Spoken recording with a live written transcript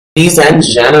Ladies and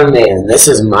gentlemen, this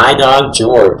is my dog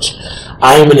George.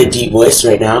 I am in a deep voice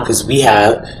right now because we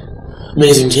have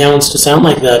amazing talents to sound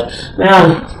like that.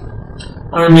 Now,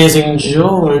 our amazing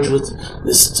George with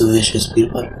this delicious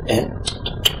peanut butter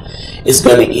is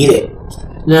gonna eat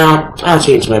it. Now, I'll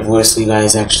change my voice so you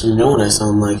guys actually know what I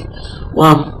sound like.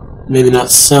 Well, maybe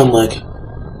not sound like,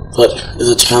 but is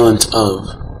a talent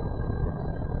of.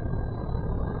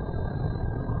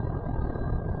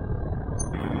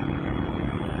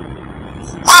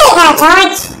 There you go,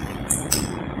 George.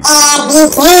 And be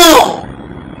good.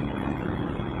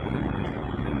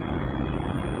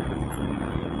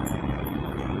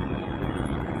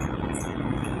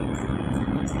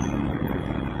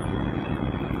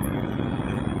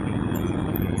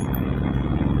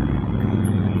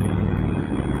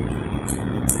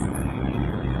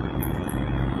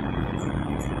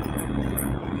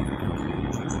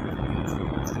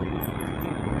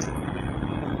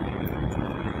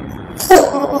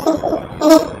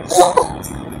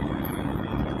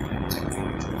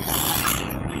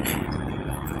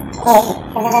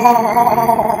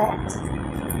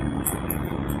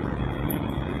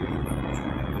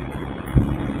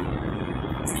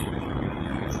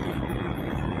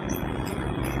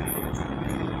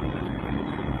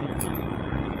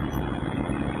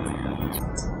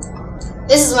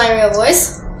 This is my real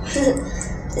voice.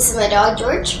 This is my dog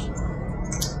George.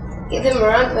 Give him a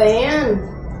run of a hand.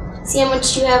 See how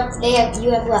much you have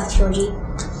left, Georgie.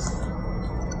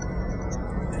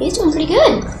 He's doing pretty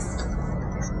good.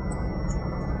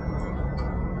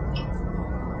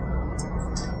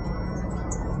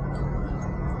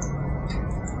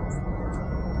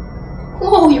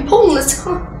 Whoa, you're pulling the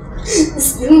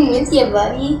spoon with you,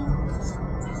 buddy.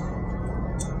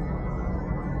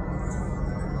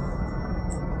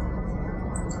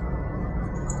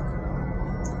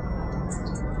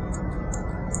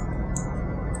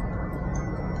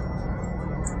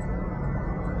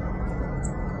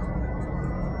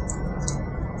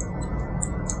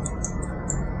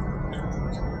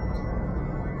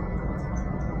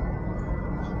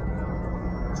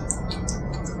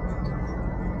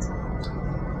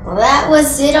 Well, that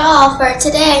was it all for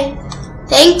today.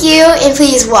 Thank you, and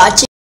please watch it.